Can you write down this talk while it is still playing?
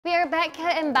We are back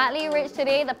here in Bartley Ridge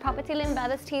today. The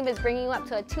PropertyLimBrothers team is bringing you up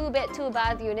to a 2-bed,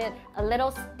 2-bath unit, a little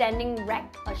standing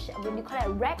rack, what do you call it, a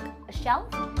rack? A shelf?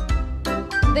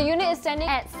 The unit is standing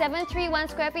at 731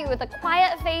 square feet with a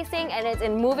quiet facing and it's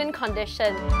in move-in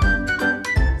condition.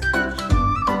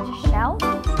 Shelf?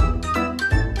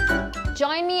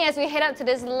 Join me as we head up to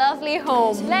this lovely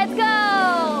home. Let's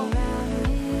go!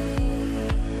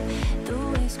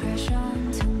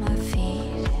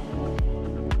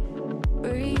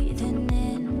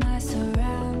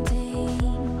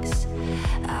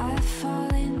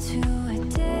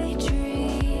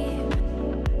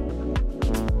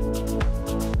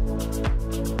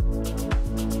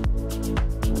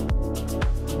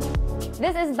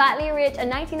 This is Bartley Ridge, a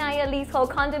 99-year leasehold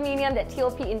condominium that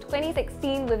TOP in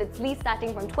 2016 with its lease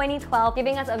starting from 2012,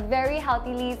 giving us a very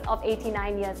healthy lease of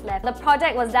 89 years left. The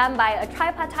project was done by a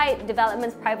tripartite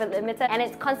developments private limited and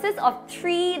it consists of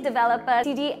 3 developers,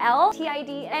 TDL,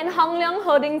 TID and Hong Leong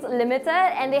Holdings Limited,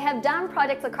 and they have done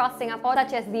projects across Singapore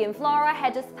such as the Inflora,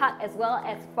 Hedges Park as well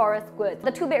as Forest Wood.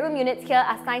 The 2-bedroom units here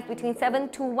are sized between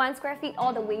 721 square feet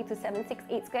all the way to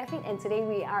 768 square feet, and today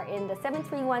we are in the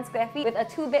 731 square feet with a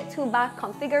 2-bed, 2-bath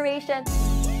configuration.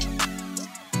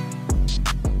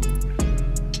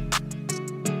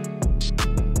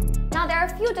 Now there are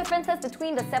a few differences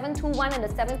between the 721 and the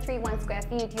 731 square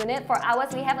feet unit. For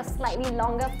ours, we have a slightly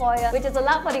longer foyer, which has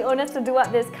allowed for the owners to do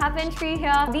up this carpentry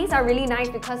here. These are really nice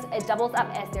because it doubles up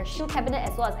as their shoe cabinet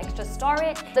as well as extra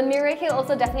storage. The mirror here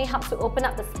also definitely helps to open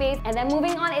up the space. And then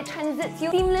moving on, it transits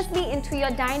you seamlessly into your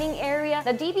dining area.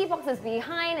 The DP box is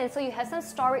behind and so you have some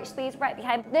storage space right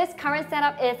behind. This current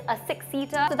setup is a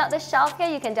 6-seater. Without the shelf here,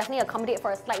 you can definitely accommodate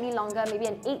for a slightly longer, maybe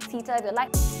an 8-seater if you like.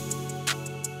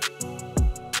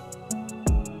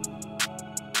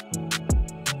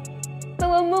 So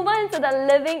we'll move on to the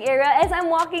living area. As I'm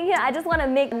walking here, I just want to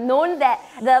make known that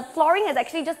the flooring has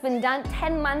actually just been done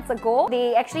 10 months ago.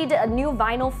 They actually did a new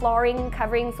vinyl flooring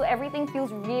covering, so everything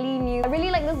feels really new. I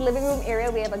really like this living room area.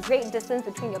 We have a great distance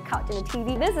between your couch and the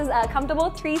TV. This is a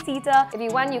comfortable 3-seater. If you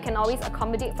want, you can always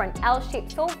accommodate for an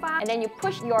L-shaped sofa, and then you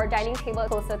push your dining table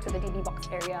closer to the DB box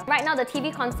area. Right now, the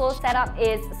TV console setup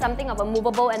is something of a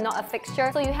movable and not a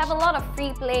fixture, so you have a lot of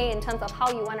free play in terms of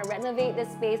how you want to renovate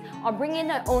this space or bring in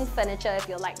your own furniture if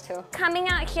you like to. Coming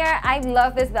out here, I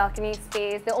love this balcony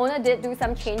space. The owner did do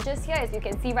some changes here, as you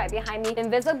can see right behind me.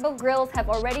 Invisible grills have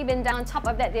already been done. On top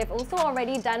of that, they've also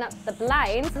already done up the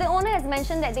blinds. The owner has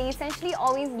mentioned that they essentially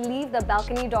always leave the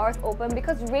balcony doors open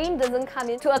because rain doesn't come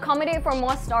in. To accommodate for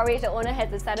more storage, the owner has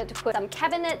decided to put some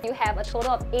cabinets. You have a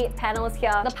total of 8 panels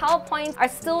here. The power points are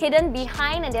still hidden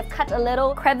behind and they've cut a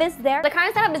little crevice there. The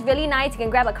current setup is really nice. You can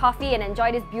grab a coffee and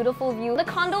enjoy this beautiful view. The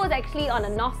condo is actually on a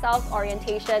north-south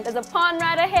orientation. There's a pond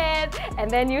right ahead,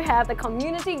 and then you have the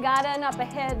community garden up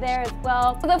ahead there as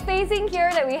well. So the facing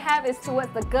here that we have is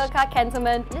towards the Gurkha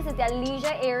cantonment. This is their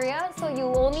leisure area, so you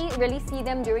only really see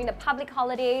them during the public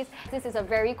holidays. This is a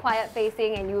very quiet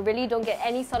facing and you really don't get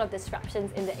any sort of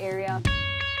disruptions in the area.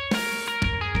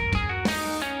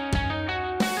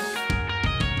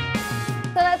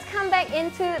 So let's come back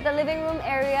into the living room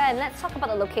area and let's talk about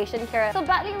the location here. So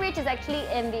Bartley Ridge is actually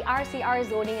in the RCR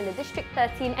zoning in the District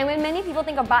 13, and when many people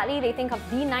think of Bartley, they think of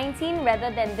D19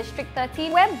 rather than District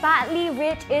 13. Where Bartley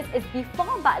Ridge is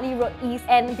before Bartley Road East,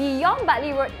 and beyond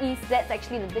Bartley Road East, that's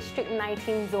actually the District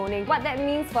 19 zoning. What that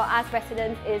means for us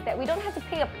residents is that we don't have to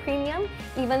pay a premium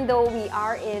even though we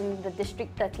are in the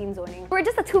District 13 zoning. We're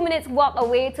just a 2 minutes walk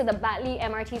away to the Bartley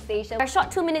MRT station, a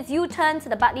short 2 minutes U-turn to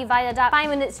the Bartley Viaduct, 5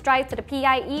 minutes drive to the PIE,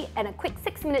 and a quick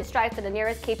 6 minutes drive to the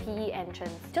nearest KPE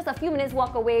entrance. Just a few minutes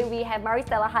walk away, we have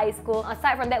Maristella High School.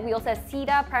 Aside from that, we also have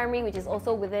Cedar Primary, which is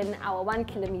also within our 1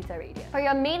 kilometer radius. For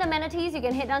your main amenities, you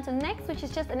can head down to Next, which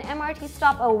is just an MRT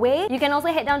stop away. You can also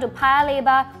head down to Paya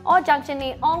Lebar or Junction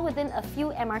 8, all within a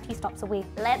few MRT stops away.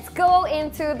 Let's go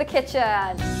into the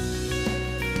kitchen.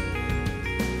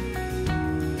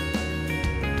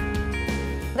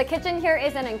 The kitchen here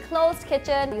is an enclosed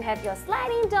kitchen. You have your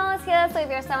sliding doors here, so if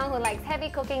you're someone who likes heavy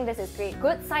cooking, this is great.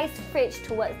 Good sized fridge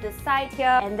towards the side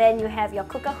here, and then you have your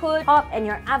cooker hood, hob, and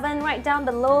your oven right down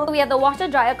below. We have the washer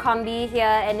dryer combi here,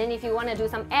 and then if you want to do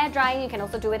some air drying, you can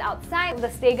also do it outside. The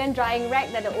Stegan drying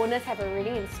rack that the owners have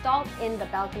already installed in the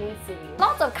balcony ceiling.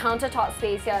 Lots of countertop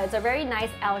space here. It's a very nice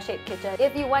L-shaped kitchen.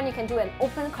 If you want, you can do an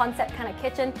open concept kind of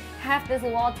kitchen, have this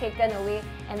wall taken away,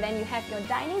 and then you have your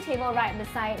dining table right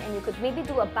beside, and you could maybe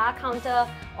do a bar counter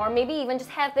or maybe even just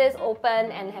have this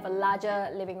open and have a larger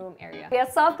living room area. We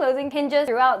have soft closing hinges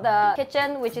throughout the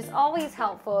kitchen, which is always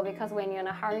helpful because when you're in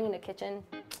a hurry in the kitchen,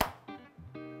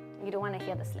 you don't want to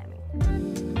hear the slamming.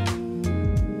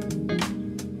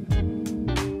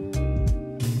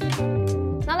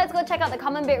 Now let's go go check out the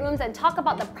common bedrooms and talk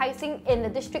about the pricing in the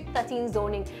District 13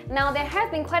 zoning. Now, there have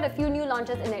been quite a few new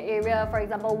launches in the area, for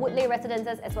example, Woodleigh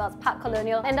Residences as well as Park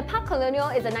Colonial. And the Park Colonial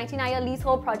is a 99-year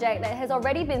leasehold project that has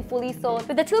already been fully sold,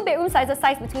 with the 2-bedroom sizes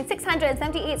sized between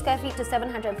 678 square feet to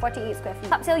 748 square feet.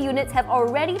 Subsale units have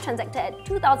already transacted at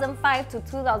 $2,500 to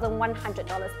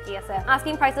 $2,100 PSF.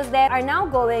 Asking prices there are now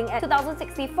going at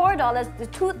 $2,064 to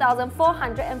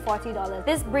 $2,440.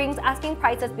 This brings asking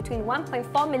prices between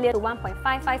 $1.4 million to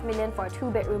 $1.55 million for a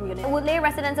 2-bedroom unit. Woodleigh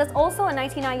Residences, also a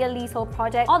 99-year leasehold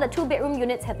project. All the 2-bedroom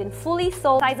units have been fully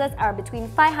sold. Sizes are between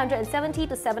 570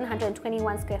 to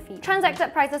 721 square feet.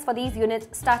 Transacted prices for these units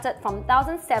started from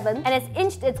 $1,007 and has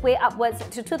inched its way upwards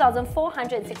to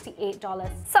 $2,468.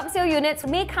 Subsale units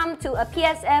may come to a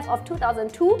PSF of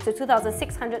 $2,200 to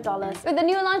 $2,600. With the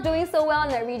new launch doing so well in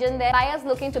the region there, buyers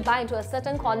looking to buy into a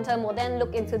certain quantum will then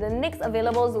look into the next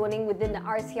available zoning within the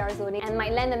RCR zoning and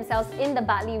might land themselves in the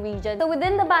Bartley region. So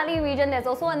within the Bartley region, there's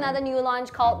also another new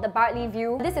launch called the Bartley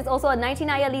View. This is also a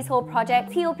 99-year leasehold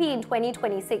project, TOP in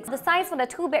 2026. The size for the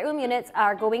 2-bedroom units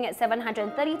are going at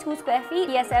 732 square feet.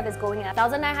 PSF is going at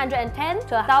 $1,910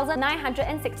 to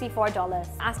 $1,964.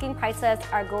 Asking prices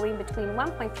are going between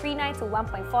 $1.39 to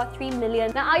 $1.43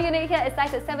 million. Now, our unit here is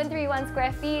sized at 731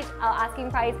 square feet. Our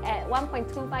asking price at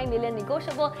 $1.25 million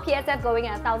negotiable. PSF going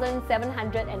at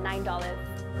 $1,709.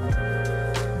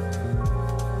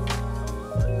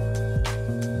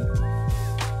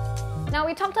 Now,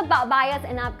 we talked about buyers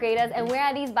and upgraders and where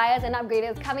are these buyers and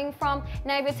upgraders coming from.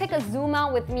 Now, if you take a zoom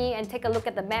out with me and take a look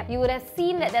at the map, you would have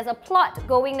seen that there's a plot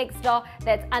going next door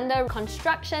that's under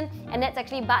construction, and that's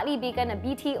actually Bartley Beacon, a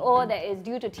BTO that is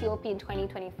due to TOP in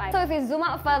 2025. So if you zoom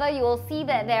out further, you will see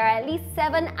that there are at least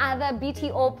 7 other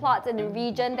BTO plots in the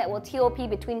region that will TOP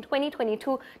between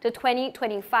 2022 to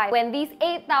 2025. When these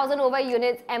 8,000 over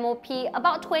units MOP,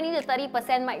 about 20 to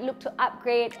 30% might look to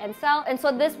upgrade and sell, and so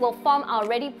this will form our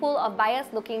ready pool of buyers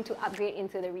looking to upgrade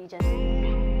into the region.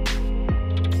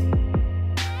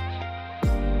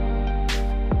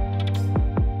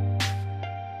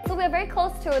 We're very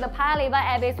close to the Paya Lebar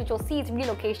Air Base, which will see its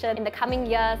relocation in the coming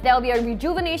years. There will be a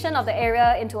rejuvenation of the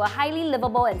area into a highly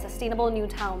livable and sustainable new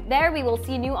town. There we will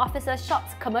see new offices,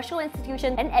 shops, commercial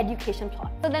institutions, and education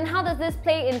plots. So then how does this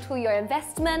play into your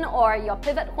investment or your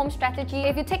pivot home strategy?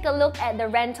 If you take a look at the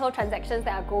rental transactions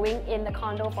that are going in the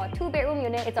condo for a 2-bedroom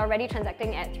unit, it's already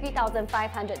transacting at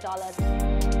 $3,500.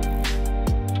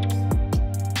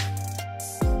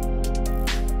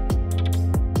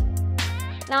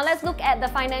 Now let's look at the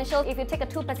financials. If you take a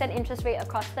 2% interest rate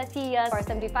across 30 years or a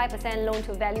 75% loan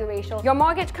to value ratio, your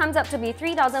mortgage comes up to be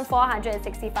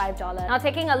 $3,465. Now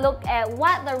taking a look at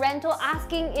what the rental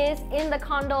asking is in the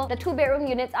condo, the 2-bedroom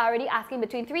units are already asking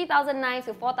between $3,900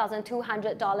 to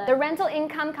 $4,200. The rental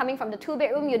income coming from the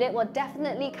 2-bedroom unit will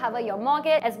definitely cover your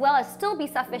mortgage, as well as still be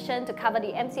sufficient to cover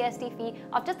the MCST fee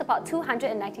of just about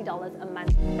 $290 a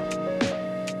month.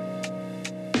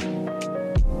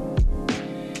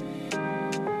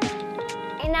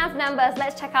 Enough numbers,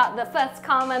 let's check out the first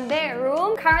common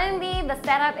bedroom. Currently, the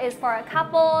setup is for a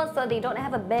couple, so they don't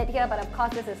have a bed here, but of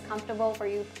course this is comfortable for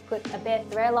you to put a bed.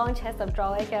 It's a very long chest of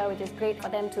drawers here, which is great for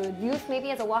them to use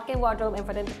maybe as a walk-in wardrobe and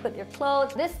for them to put their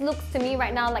clothes. This looks to me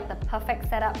right now like the perfect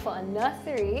setup for a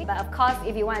nursery, but of course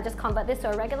if you want to just convert this to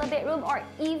a regular bedroom or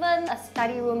even a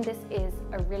study room, this is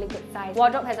a really good size.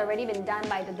 Wardrobe has already been done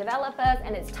by the developers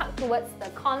and it's tucked towards the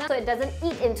corner so it doesn't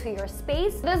eat into your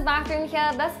space. This bathroom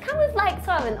here does come with like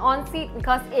sort of an ensuite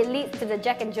because it leads to the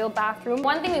Jack and Jill bathroom.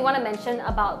 One thing we want to mention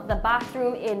about the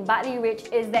bathroom in Bartley Ridge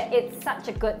is that it's such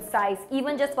a good size.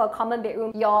 Even just for a common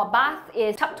bedroom, your bath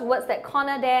is tucked towards that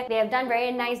corner there. They have done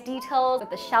very nice details with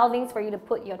the shelvings for you to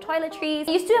put your toiletries.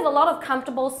 You still have a lot of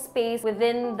comfortable space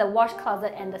within the wash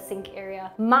closet and the sink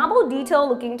area. Marble detail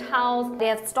looking tiles. They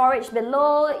have storage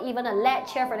below, even a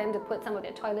latch here for them to put some of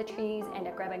their toiletries and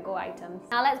their grab and go items.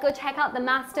 Now let's go check out the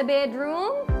master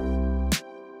bedroom.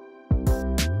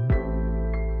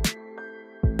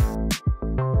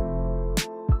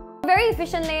 Very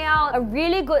efficient layout, a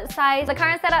really good size. The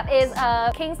current setup is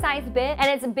a king size bed and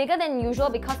it's bigger than usual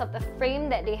because of the frame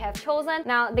that they have chosen.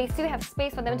 Now they still have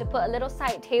space for them to put a little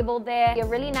side table there. You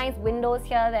have really nice windows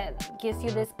here that gives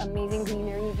you this amazing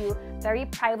greenery view. Very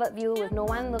private view with no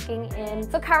one looking in.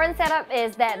 So current setup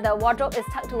is that the wardrobe is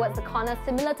tucked towards the corner,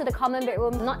 similar to the common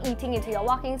bedroom, not eating into your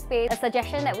walking space. A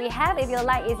suggestion that we have, if you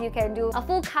like, is you can do a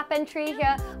full carpentry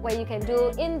here where you can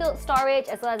do inbuilt storage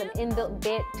as well as an inbuilt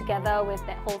bed together with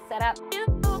that whole setup.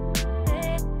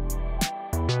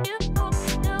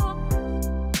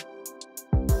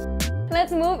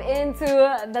 let's move into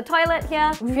the toilet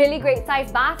here. Really great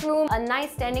size bathroom, a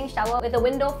nice standing shower with a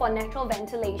window for natural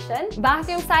ventilation.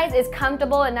 Bathroom size is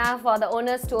comfortable enough for the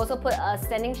owners to also put a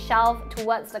standing shelf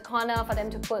towards the corner for them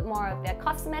to put more of their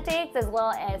cosmetics as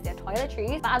well as their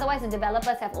toiletries. But otherwise, the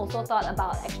developers have also thought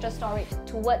about extra storage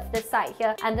towards this side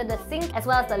here under the sink as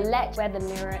well as the ledge where the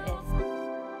mirror is.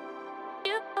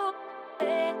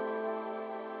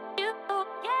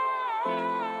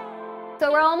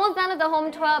 So we're almost done with the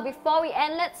home tour. Before we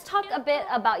end, let's talk a bit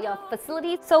about your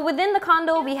facilities. So within the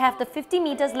condo, we have the 50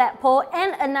 meters lat pole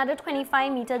and another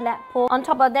 25 meter lat pole. On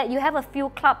top of that, you have a few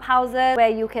clubhouses where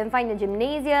you can find the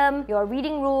gymnasium, your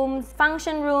reading rooms,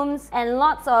 function rooms, and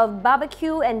lots of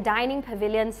barbecue and dining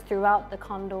pavilions throughout the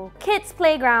condo. Kids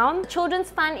playground, children's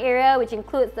fun area, which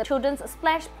includes the children's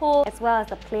splash pool as well as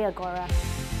the play agora.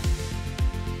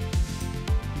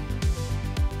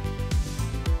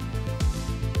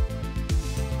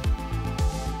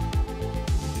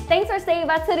 Thanks for staying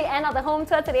with us to the end of the home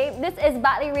tour today. This is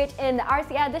Bartley Ridge in the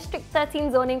RCR District 13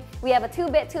 zoning. We have a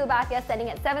 2-bed, 2-bath here standing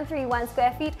at 731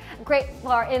 square feet. Great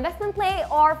for investment play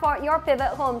or for your pivot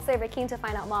home. So if you're keen to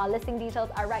find out more, listing details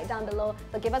are right down below.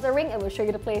 So give us a ring and we'll show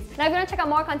you the place. Now if you want to check out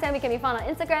more content, we can be found on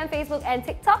Instagram, Facebook and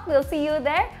TikTok. We'll see you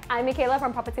there. I'm Mikaela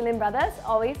from PropertyLimBrothers.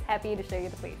 Always happy to show you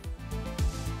the place.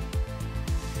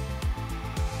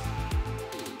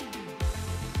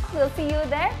 We'll see you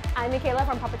there. I'm Mikaela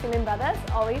from PropertyLimBrothers.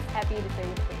 Always happy to show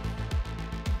you the place.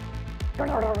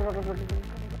 Charge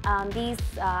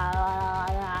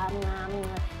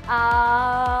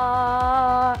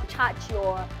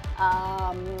your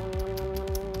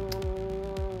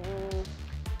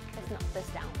let's knock this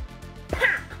down.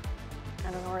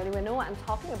 I don't really know what I'm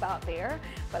talking about there,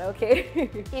 but okay.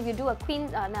 If you do a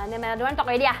queen, I don't talk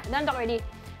already. Don't talk already.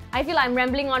 I feel like I'm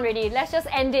rambling on already. Let's just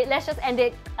end it. Let's just end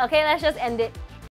it. Okay, let's just end it.